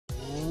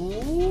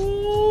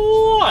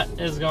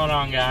is going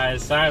on,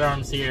 guys?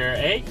 Sidearms here,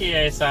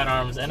 aka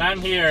Sidearms, and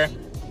I'm here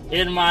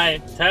in my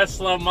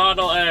Tesla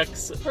Model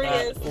X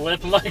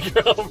with my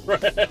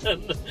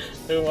girlfriend,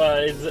 who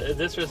is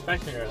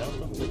disrespecting her.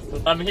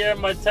 I'm here in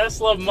my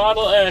Tesla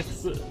Model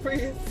X.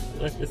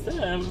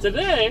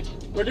 Today,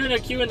 we're doing a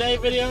Q&A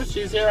video.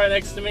 She's here right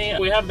next to me.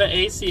 We have the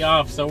AC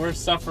off, so we're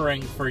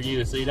suffering for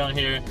you, so you don't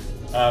hear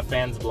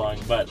fans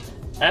blowing. But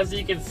as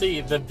you can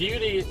see, the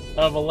beauty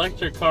of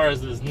electric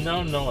cars is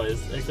no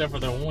noise, except for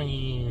the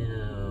wee.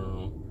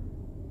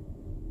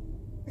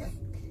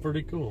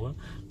 Pretty cool,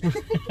 huh?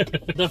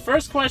 The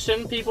first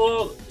question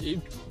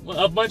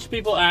a bunch of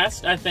people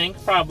asked, I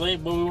think, probably,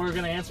 but we were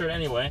going to answer it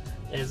anyway,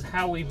 is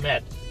how we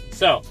met.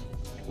 So,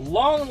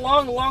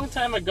 long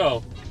time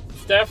ago,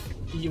 Steph,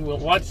 you will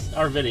watch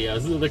our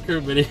videos, the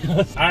crew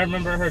videos. I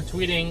remember her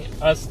tweeting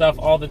us stuff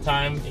all the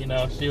time. You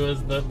know, she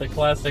was the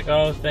classic,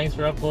 oh, thanks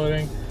for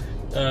uploading.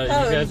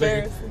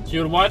 She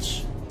would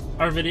watch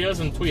our videos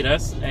and tweet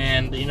us,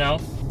 and, you know,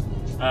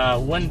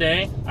 one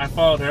day I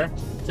followed her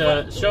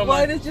to show me.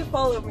 Why did you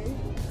follow me?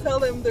 Tell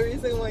them the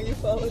reason why you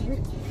followed me.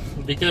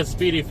 Because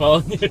Speedy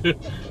followed you.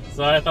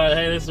 So I thought,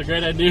 hey, this is a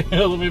great idea.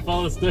 Let me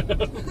follow Steph.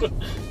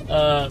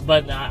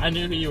 But I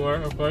knew who you were,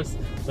 of course.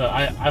 So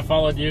I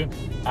followed you.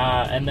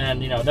 And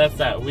then, you know, that's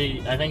that.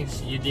 I think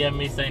you DM'd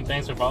me saying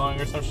thanks for following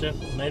or some shit,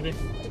 maybe? I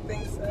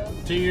think so.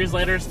 2 years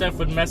later, Steph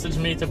would message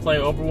me to play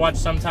Overwatch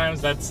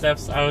sometimes. That's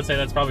Steph's, I would say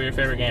that's probably your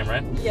favorite game,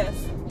 right? Yes.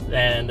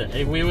 And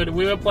we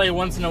would play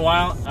once in a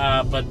while,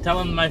 but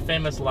tell him my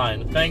famous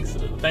line. Thanks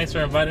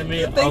for inviting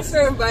me. Thanks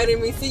for inviting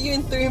me. See you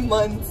in 3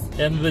 months.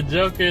 And the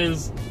joke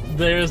is,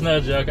 there is no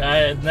joke.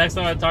 Next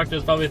time I talk to you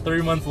is probably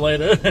 3 months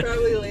later.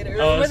 Probably later.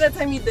 Remember that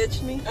time you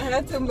ditched me? I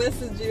had to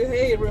message you,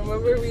 hey,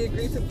 remember we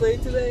agreed to play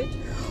today?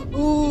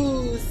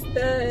 Ooh,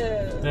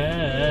 Steph.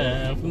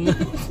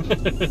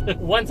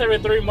 Once every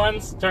 3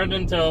 months turned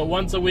into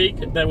once a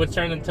week. That would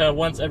turn into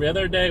once every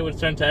other day, which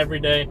turned to every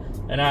day.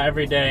 And now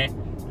every day,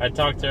 I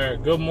talk to her,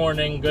 good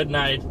morning, good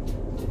night.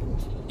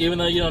 Even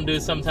though you don't do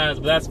sometimes,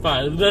 but that's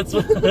fine. That's I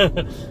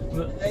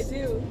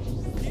do.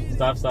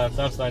 Stop.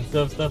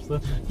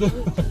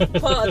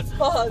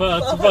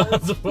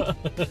 Pause.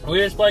 We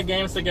just played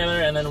games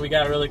together, and then we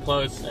got really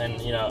close,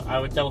 and, you know, I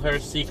would tell her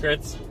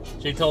secrets.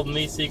 She told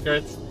me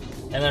secrets.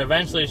 And then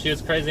eventually she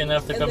was crazy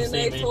enough to come see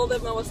me. And then I told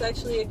him I was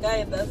actually a guy,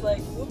 and that's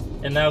like, whoop.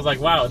 And I was like,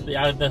 wow,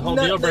 the whole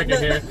deal breaker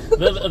here.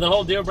 The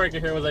whole deal breaker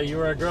here was that you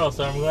were a girl,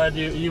 so I'm glad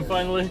you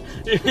finally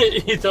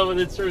you told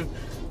me the truth.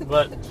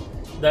 But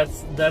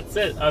that's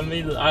it. I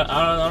mean,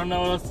 I don't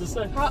know what else to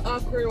say. How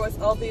awkward was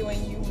Albie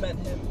when you met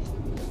him?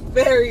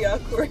 Very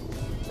awkward.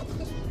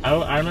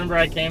 I remember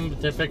I came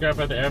to pick her up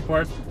at the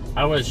airport.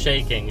 I was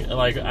shaking.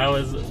 Like, I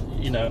was,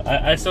 you know,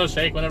 I still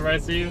shake whenever I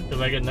see you because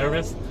I get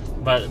nervous.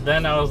 But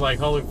then I was like,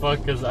 holy fuck,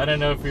 because I didn't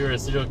know if you were a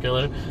serial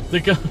killer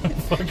to come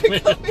fuck me.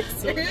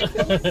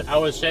 I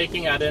was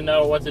shaking. I didn't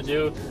know what to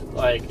do.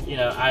 Like, you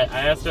know, I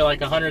asked her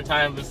like 100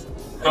 times,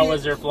 how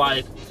was your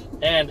flight?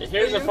 And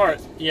here's the part.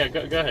 Yeah,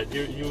 go ahead.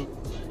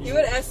 You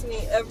would ask me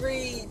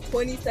every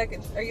 20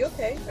 seconds, are you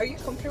okay? Are you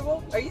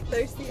comfortable? Are you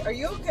thirsty? Are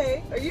you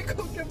okay? Are you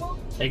comfortable?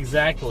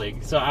 Exactly.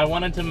 So I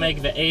wanted to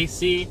make the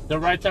AC the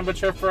right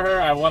temperature for her.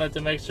 I wanted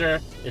to make sure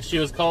if she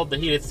was cold, the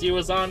heated seat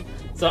was on.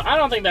 So I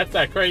don't think that's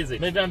that crazy.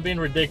 Maybe I'm being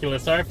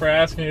ridiculous. Sorry for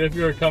asking you if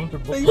you were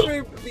comfortable. Thanks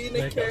for being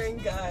a caring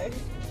guy.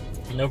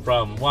 No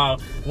problem. Wow.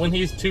 When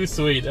he's too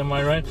sweet, am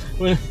I right?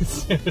 But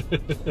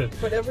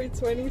every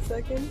 20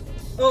 seconds?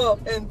 Oh,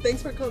 and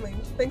thanks for coming.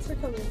 Thanks for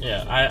coming.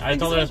 Yeah, I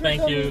told her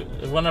thank you.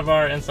 One of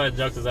our inside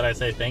jokes is that I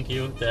say thank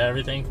you to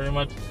everything pretty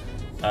much.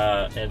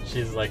 And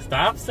she's like,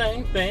 stop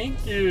saying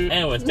thank you.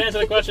 Anyways, to answer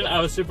the question, I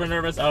was super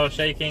nervous. I was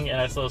shaking, and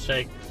I still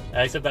shake.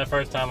 Except that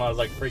first time I was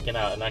like freaking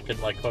out, and I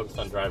couldn't like focus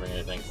on driving or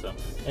anything. So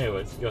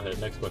anyways, go ahead.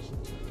 Next question.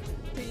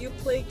 Do you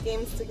play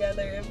games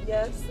together? If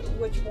yes,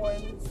 which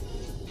ones?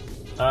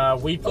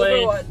 We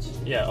play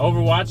Overwatch. Yeah,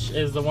 Overwatch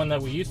is the one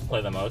that we used to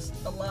play the most.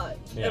 A lot.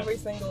 Yeah. Every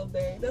single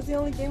day. That's the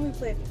only game we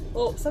played.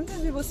 Well,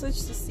 sometimes people switch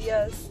to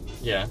CS.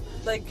 Yeah.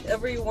 Like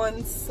every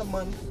once a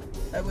month,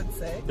 I would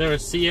say. There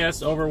was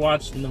CS,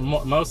 Overwatch,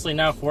 mostly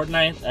now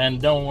Fortnite, and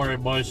don't worry,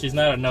 boys, she's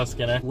not a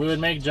no-skinner. We would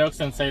make jokes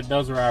and say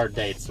those were our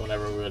dates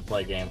whenever we would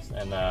play games,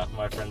 and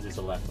my friends used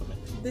to laugh at me.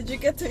 Did you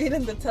get to eat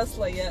in the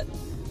Tesla yet?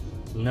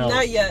 No.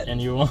 Not yet.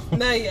 And you won't?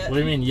 Not yet. What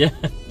do you mean, yet?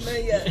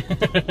 Not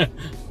yet.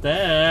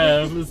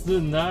 Damn, this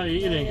is not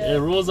eating.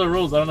 Rules are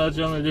rules. I don't know what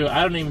you want me to do.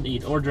 I don't even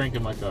eat or drink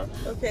in my car.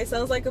 Okay,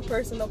 sounds like a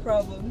personal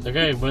problem.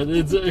 Okay, but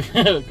it's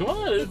come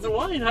on, it's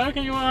white. How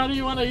do you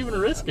want to even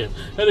risk it?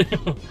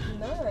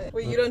 Not.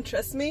 Wait, you don't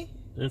trust me?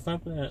 It's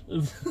not that.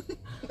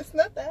 It's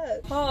not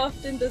that. How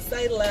often does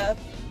I laugh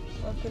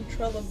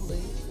uncontrollably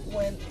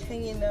when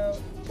hanging out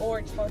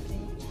or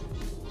talking?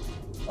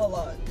 A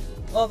lot.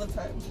 All the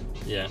time.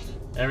 Yeah.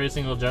 Every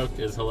single joke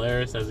is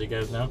hilarious, as you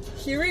guys know.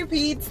 He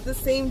repeats the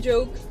same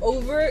joke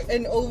over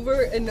and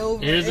over and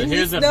over. Here's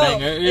the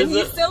thing.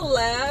 He still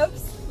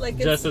laughs like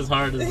just as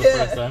hard as the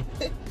first time.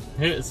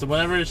 So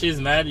whenever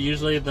she's mad,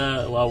 usually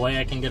the way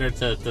I can get her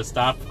to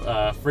stop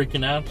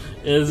freaking out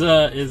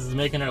is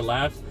making her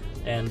laugh.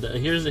 And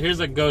here's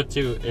a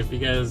go-to if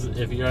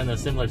you're in a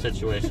similar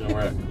situation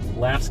where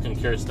laughs can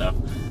cure stuff.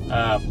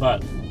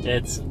 But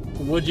it's,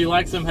 would you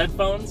like some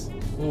headphones?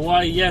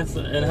 Why, yes.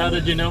 And how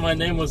did you know my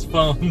name was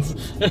Phones?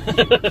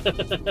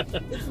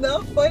 It's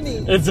not funny.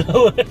 It's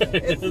hilarious.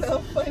 It's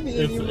not funny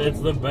anymore. It's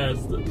the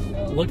best.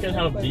 No, look at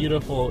how funny.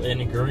 Beautiful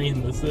and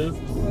green this is.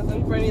 It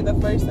wasn't funny the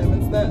first time.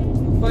 It's not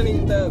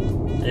funny the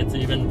It's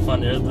even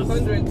funnier this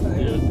 100th time.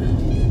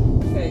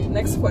 Yeah. Okay,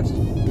 next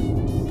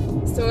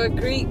question. So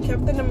agree,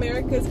 Captain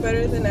America is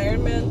better than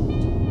Iron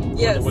Man?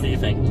 Yes. What do you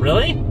think?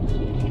 Really?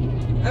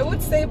 I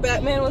would say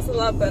Batman was a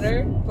lot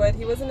better, but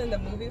he wasn't in the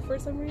movie for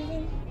some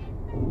reason.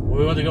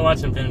 We want to go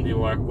watch Infinity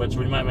War, which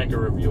we might make a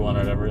review on or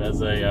whatever,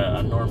 as a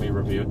normie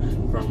review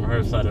from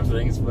her side of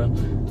things. But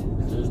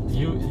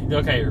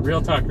okay,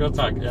 real talk.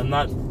 I'm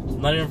not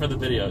even for the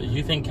video.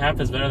 You think Cap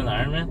is better than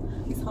Iron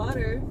Man? He's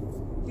hotter.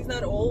 He's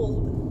not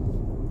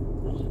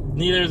old.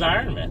 Neither is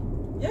Iron Man.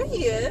 Yeah,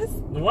 he is.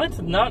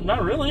 What?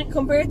 Not really.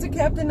 Compared to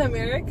Captain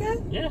America?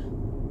 Yeah.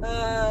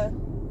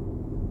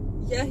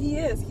 Yeah, he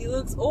is. He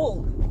looks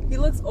old. He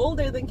looks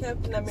older than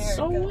Captain America.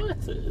 So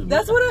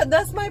what?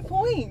 That's my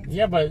point.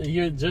 Yeah, but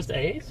you just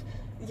age?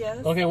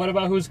 Yes. Okay, what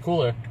about who's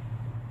cooler?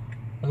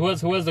 Who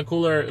has the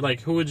cooler,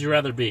 like, who would you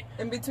rather be?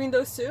 In between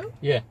those two?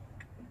 Yeah.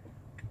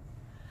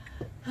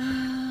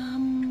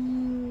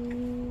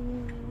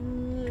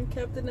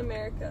 Captain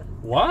America.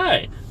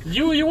 Why?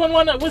 You won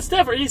one with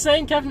Steph. Are you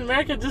saying Captain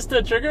America just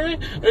to trigger me?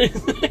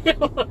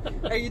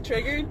 Are you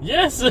triggered?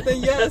 Yes.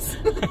 Then yes.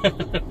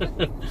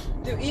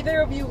 Do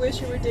either of you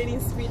wish you were dating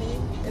Speedy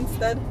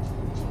instead?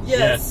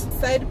 Yes.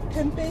 Side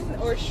pimping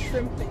or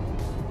shrimping?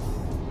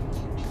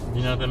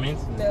 You know what that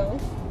means? No.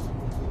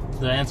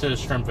 The answer is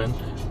shrimping.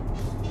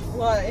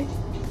 Why?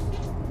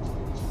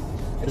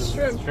 It's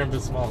shrimp. Shrimp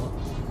is small.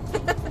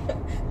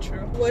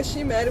 True. Was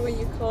she mad when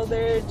you called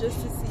her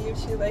just to see if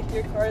she liked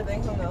your car,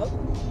 then hung up?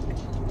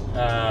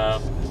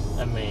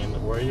 I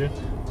mean, were you?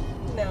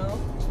 No.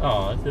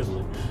 Oh,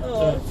 diddly.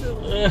 Oh,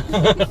 silly.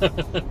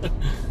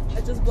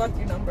 I just blocked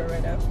your number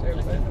right after,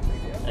 but no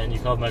big deal. And you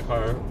called my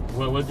car.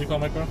 What did you call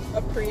my car?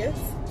 A Prius.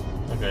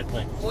 Okay,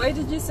 thanks. Why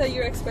did you set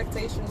your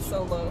expectations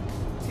so low?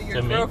 To your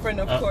To me? girlfriend,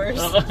 of course.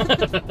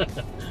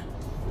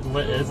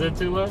 What, is it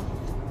too low?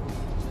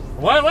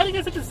 Why do you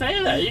guys have to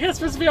say that? You guys are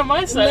supposed to be on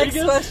my side.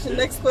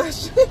 Next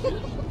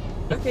question.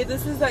 Okay,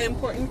 this is an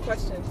important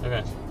question.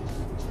 Okay.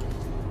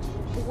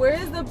 Where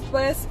is the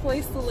best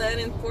place to land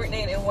in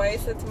Fortnite and why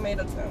is it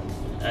Tomato Town?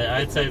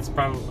 I'd say it's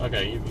probably...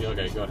 Okay,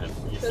 okay, go ahead.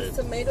 You say Because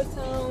it. Tomato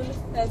Town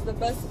has the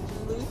best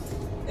loot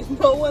and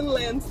no one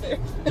lands there.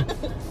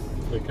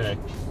 Okay.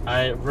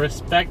 I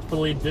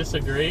respectfully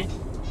disagree.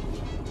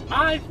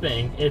 I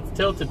think it's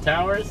Tilted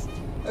Towers.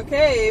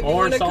 Okay, if you Or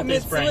want to Salty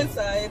commit Springs.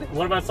 suicide.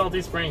 What about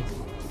Salty Springs?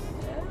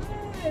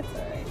 It's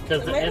alright.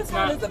 'Cause Tomato it's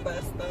Town not- is the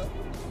best though.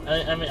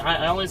 I mean,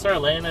 I only started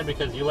landing there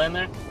because you land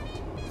there?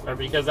 Or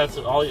because that's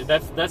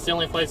the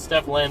only place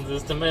Steph lands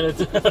is Tomato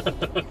Town.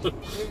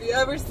 If you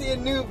ever see a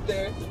noob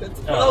there, it's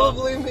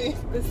probably me.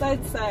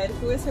 Besides Side,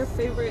 who is her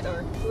favorite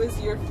or who is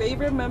your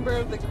favorite member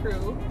of the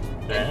crew?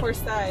 Okay. And for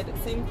Side,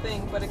 same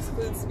thing, but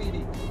exclude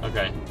Speedy.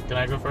 Okay, can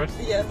I go first?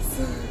 Yes.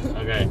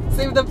 Okay.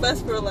 Save the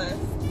best for last.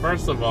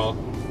 First of all,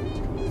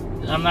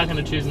 I'm not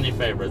going to choose any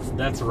favorites.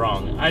 That's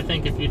wrong. I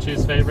think if you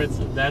choose favorites,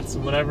 that's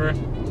whatever.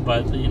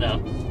 But, you know,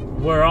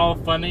 we're all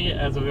funny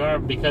as we are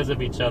because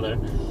of each other.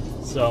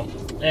 So,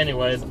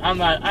 anyways, I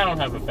don't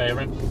have a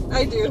favorite.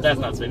 I do. But that's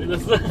not sweet.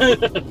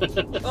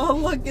 Oh,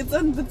 look, it's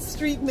on the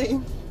street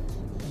name.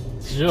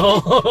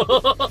 Joel.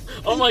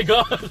 Oh my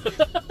god.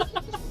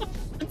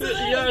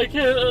 Yeah, I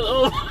can't.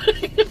 Oh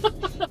my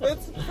god.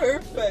 That's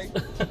perfect.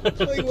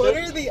 Like, what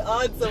are the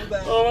odds of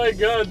that? Oh my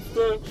god.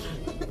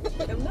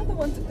 I'm not the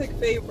one to pick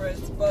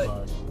favorites, but...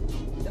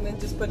 And then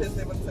just put his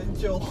name and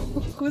say Joel.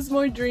 Who's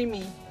more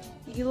dreamy?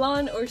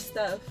 Elon or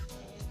Steph?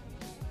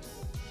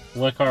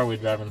 What car are we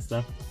driving,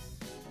 Steph?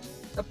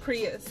 A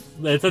Prius.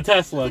 It's a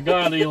Tesla.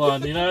 God,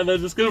 Elon. You know, that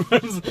just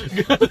confirms.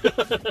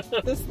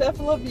 Does Steph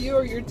love you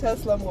or your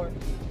Tesla more?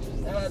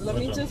 Let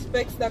me one? just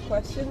fix that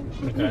question.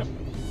 Okay.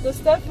 Does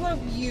Steph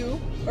love you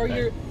or Okay.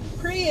 your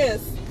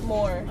Prius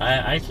more? I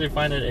actually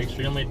find it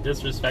extremely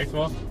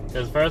disrespectful.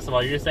 Because first of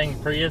all, you're saying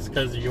Prius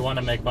because you want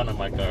to make fun of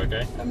my car,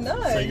 okay? I'm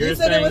not. So you you're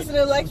said it was saying-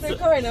 an electric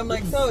car, and I'm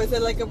like, so is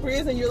it like a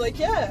Prius? And you're like,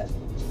 yeah.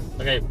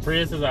 Okay,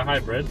 Prius is a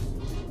hybrid.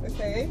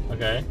 Okay.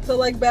 Okay. So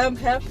like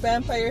half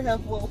vampire,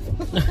 half wolf.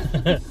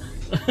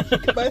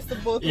 Best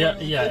of both Yeah,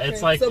 worlds. yeah. Okay.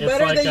 It's like so it's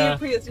better like than your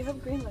Prius. You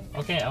have green light.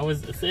 Okay,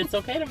 it's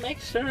okay to make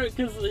sure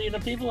because you know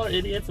people are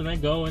idiots and they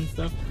go and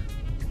stuff.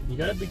 You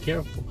gotta be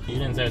careful. You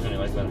didn't say something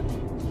like better.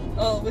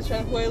 Oh, which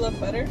one who I love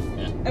better?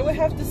 Yeah. I would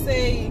have to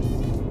say.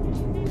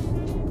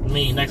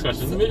 Me. Next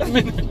question.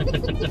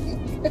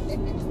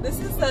 This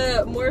is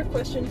more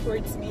question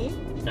towards me.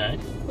 Okay.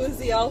 Who's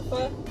the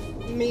alpha?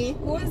 Me.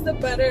 Who is the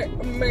better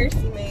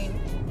mercy main?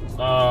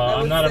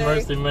 I'm would not a say-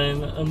 mercy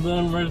man. I'm not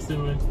a mercy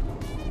man.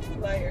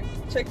 Liar.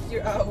 Check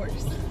your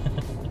hours.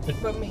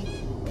 But me.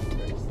 of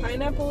course.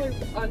 Pineapple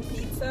on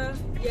pizza?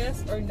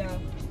 Yes or no?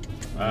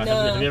 No.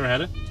 Have you ever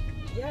had it?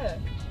 Yeah.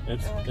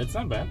 It's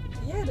not bad.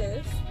 Yeah, it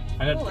is.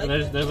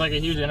 There's like a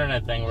huge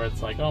internet thing where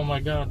it's like, oh my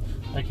god,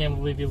 I can't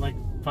believe you like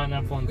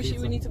pineapple and pizza.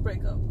 We need to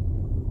break up.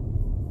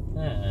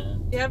 Yeah.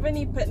 Do you have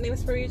any pet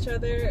names for each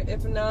other?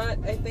 If not,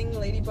 I think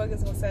Ladybug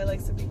is what Sai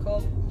likes to be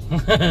called.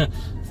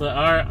 So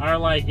our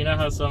like, you know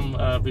how some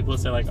people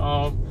say like,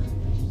 oh,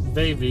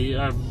 baby,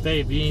 or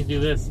babe, you need to do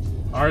this.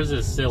 Ours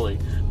is silly.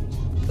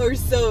 Or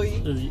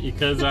Zoe.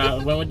 Because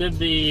when we did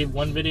the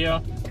one video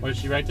where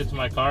she reacted to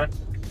my car,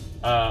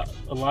 a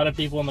lot of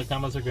people in the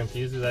comments are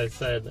confused because I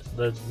said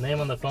the name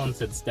on the phone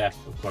said Steph,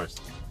 of course,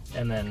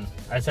 and then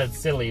I said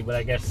silly, but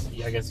I guess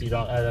you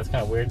don't. That's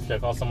kind of weird to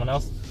call someone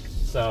else.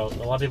 So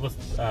a lot of people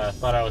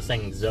thought I was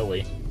saying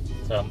Zoe.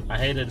 So I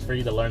hated for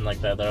you to learn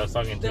like that I was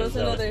talking to there was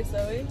Zoe. Another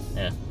Zoe?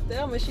 Yeah.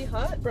 Damn, is she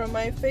hot? From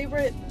my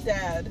favorite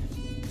dad,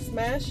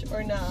 smash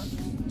or nah?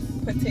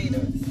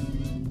 Potatoes.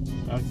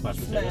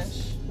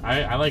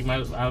 I like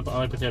smashed potatoes. I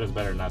like potatoes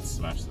better, not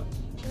smashed though.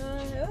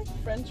 I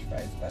like French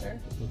fries better.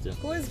 Me too.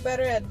 Who is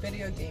better at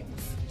video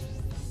games?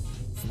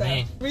 Steph.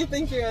 Me.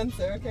 Rethink your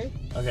answer, okay?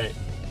 Okay.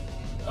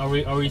 Are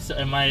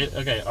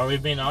we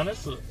being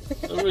honest?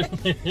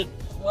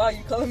 Wow,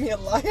 you calling me a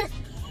liar?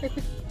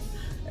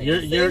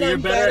 You're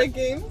better at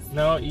games?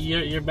 No,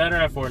 you're better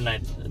at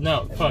Fortnite.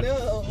 No, fuck.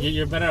 No.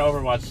 You're better at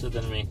Overwatch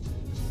than me.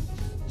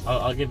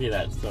 I'll give you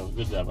that. So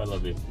good job. I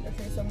love you.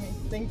 Okay, so me.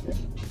 Thank you.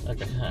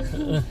 Okay.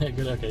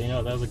 Good. Okay. You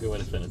know that was a good way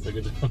to finish. So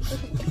good job.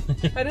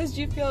 How does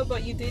you feel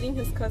about you dating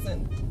his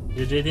cousin?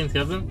 You're dating his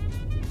cousin?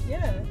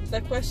 Yeah. The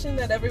question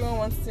that everyone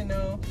wants to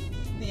know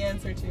the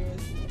answer to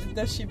is,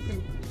 does she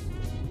poop?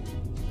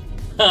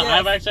 Yes.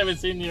 I've actually haven't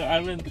seen you.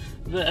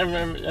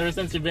 Ever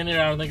since you've been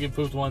here, I don't think you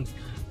pooped once.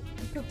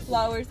 You poop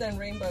flowers and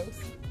rainbows.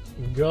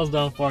 Girls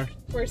don't fart.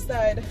 First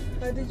side.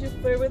 How did you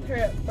flirt with her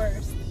at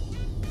first?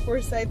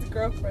 First side's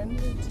girlfriend.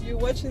 Do you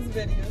watch his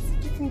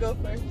videos? You can go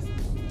first.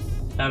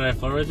 How did I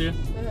flirt with you?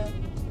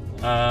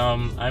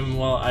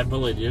 I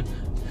bullied you.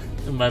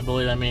 And by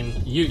bullied, I mean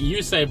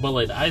you say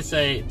bullied. I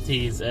say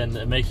tease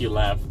and make you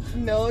laugh.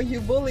 No, you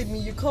bullied me.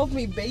 You called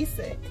me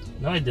basic.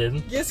 No, I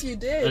didn't. Yes, you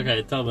did.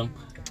 Okay, tell them.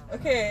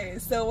 Okay,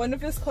 so one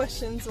of his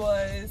questions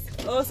was,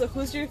 oh, so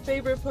who's your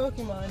favorite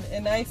Pokemon?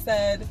 And I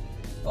said,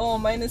 oh,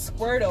 mine is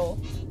Squirtle.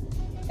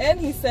 And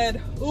he said,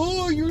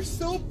 oh, you're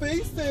so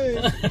basic.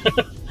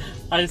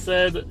 I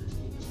said,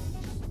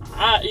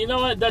 you know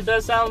what, that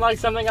does sound like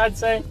something I'd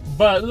say,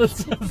 but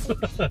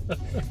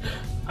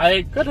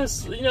I could have,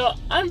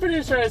 I'm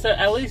pretty sure I said,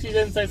 at least you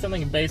didn't say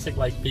something basic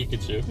like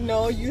Pikachu.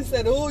 No, you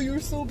said, oh, you're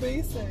so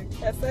basic.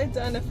 Has I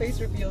done a face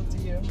reveal to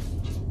you?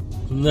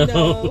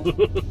 No.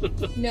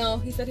 No,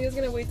 he said he was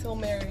gonna wait till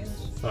marriage.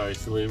 Sorry,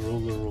 silly,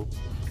 rules are rules.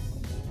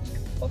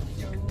 Fuck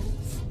your rules.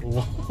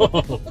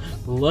 Whoa,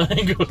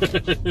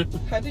 language.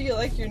 How do you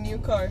like your new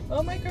car?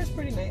 Oh, my car's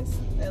pretty nice.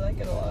 I like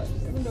it a lot,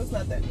 even though it's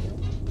not that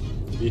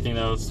new. Do you think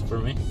that was for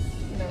me?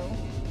 No.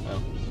 Oh,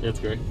 it's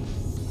great.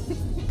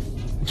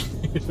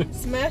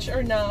 Smash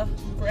or nah?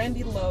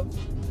 Brandy Love.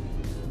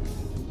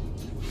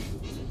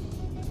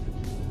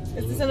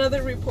 Is this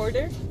another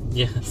reporter?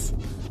 Yes.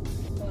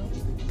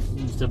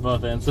 To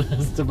both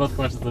answers, to both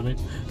questions of me.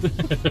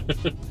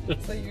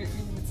 So you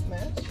would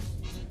smash?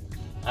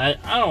 I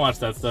don't watch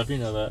that stuff, you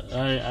know that.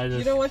 I just...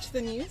 You don't watch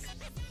the news?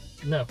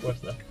 No, of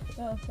course not.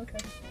 Oh, okay.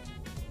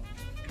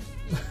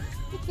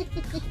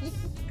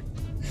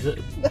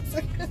 That's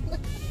a good one.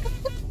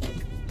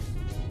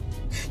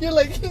 You're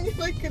like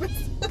gonna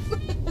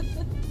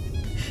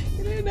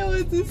you didn't know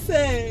what to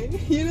say.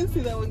 You didn't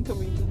see that one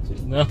coming, did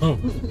you? No.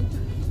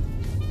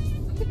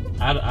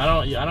 I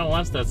don't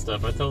watch that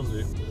stuff, I told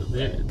you.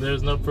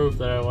 There's no proof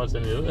that I watch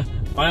any of it.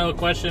 Final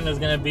question is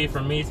going to be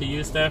from me to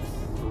you, Steph.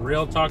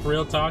 Real talk,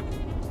 real talk.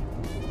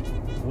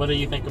 What do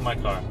you think of my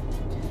car?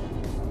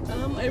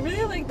 I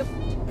really like the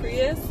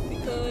Prius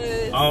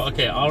because... Oh,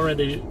 okay.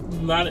 Already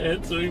not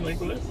answering my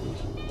question.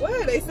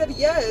 What? I said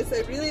yes.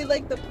 I really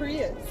like the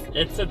Prius.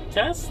 It's a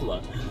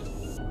Tesla.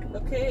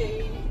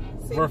 Okay.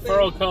 Same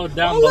Referral thing. code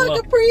down below.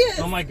 Look, a Prius!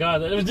 Oh my god,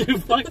 that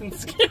dude fucking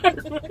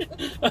scared me.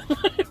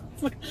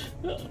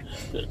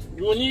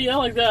 When you yell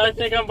like that, I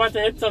think I'm about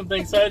to hit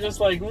something, so I just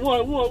like,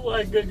 what,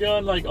 I could go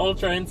on like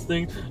ultra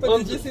instinct. But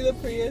did you see the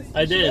Prius?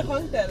 I did.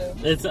 Honked at him.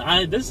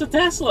 This is a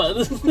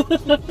Tesla.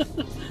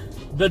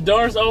 The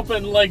doors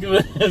open like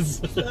this.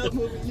 Stop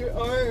moving your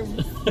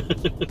arms.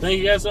 Thank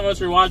you guys so much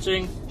for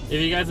watching. If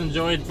you guys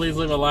enjoyed, please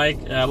leave a like.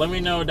 Let me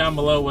know down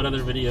below what other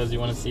videos you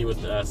want to see with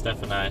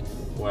Steph and I.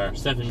 Or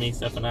Steph and me,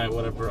 Steph and I,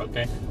 whatever,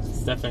 okay?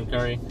 Stephen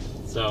Curry.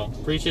 So,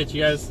 appreciate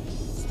you guys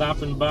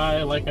stopping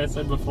by. Like I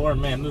said before,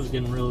 man, this is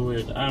getting really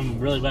weird. I'm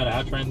really bad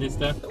at outroing these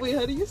stuff. Wait,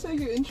 how do you say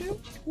your intro?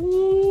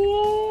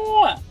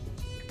 What?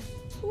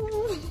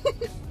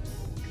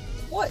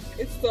 What?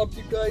 It's up,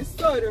 you guys.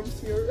 Sidearms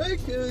here,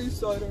 aka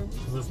Sidearms.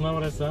 That's not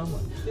what I sound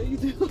like. Yeah, you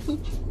do.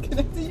 Can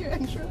I do your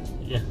intro?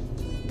 Yeah.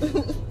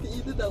 Can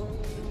you do that one?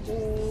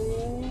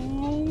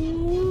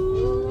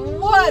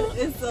 What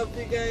is up,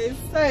 you guys?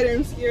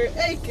 Sidearms here,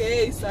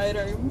 aka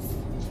Sidearms.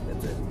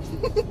 That's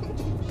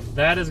it.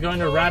 That is going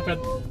to wrap it.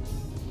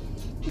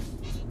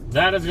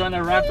 That is going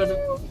to wrap it.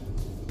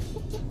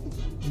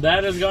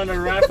 that is going to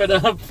wrap it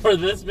up for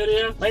this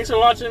video. Thanks for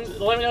watching.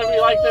 Let me know if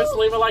you like this.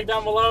 Leave a like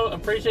down below.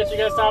 Appreciate you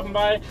guys stopping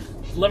by.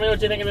 Let me know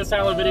what you think of this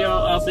Tyler video.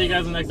 I'll see you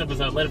guys in the next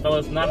episode. Later,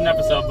 fellas. Not an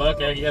episode, but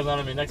okay, you guys know what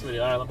I mean. Next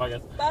video. All right, bye,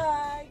 guys.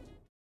 Bye.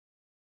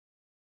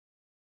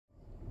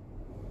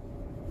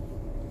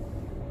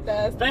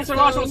 Thanks for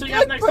watching. We'll see you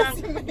guys next time.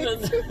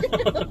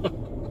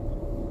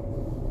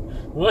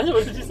 What?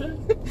 What did you say?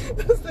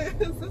 That's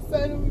the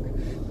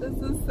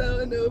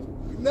sound of.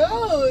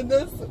 No,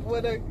 that's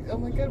what I. Oh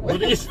my god, what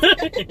did you say?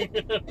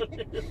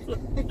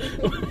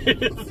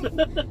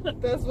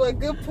 That's what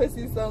good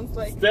pussy sounds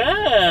like.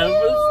 Stab!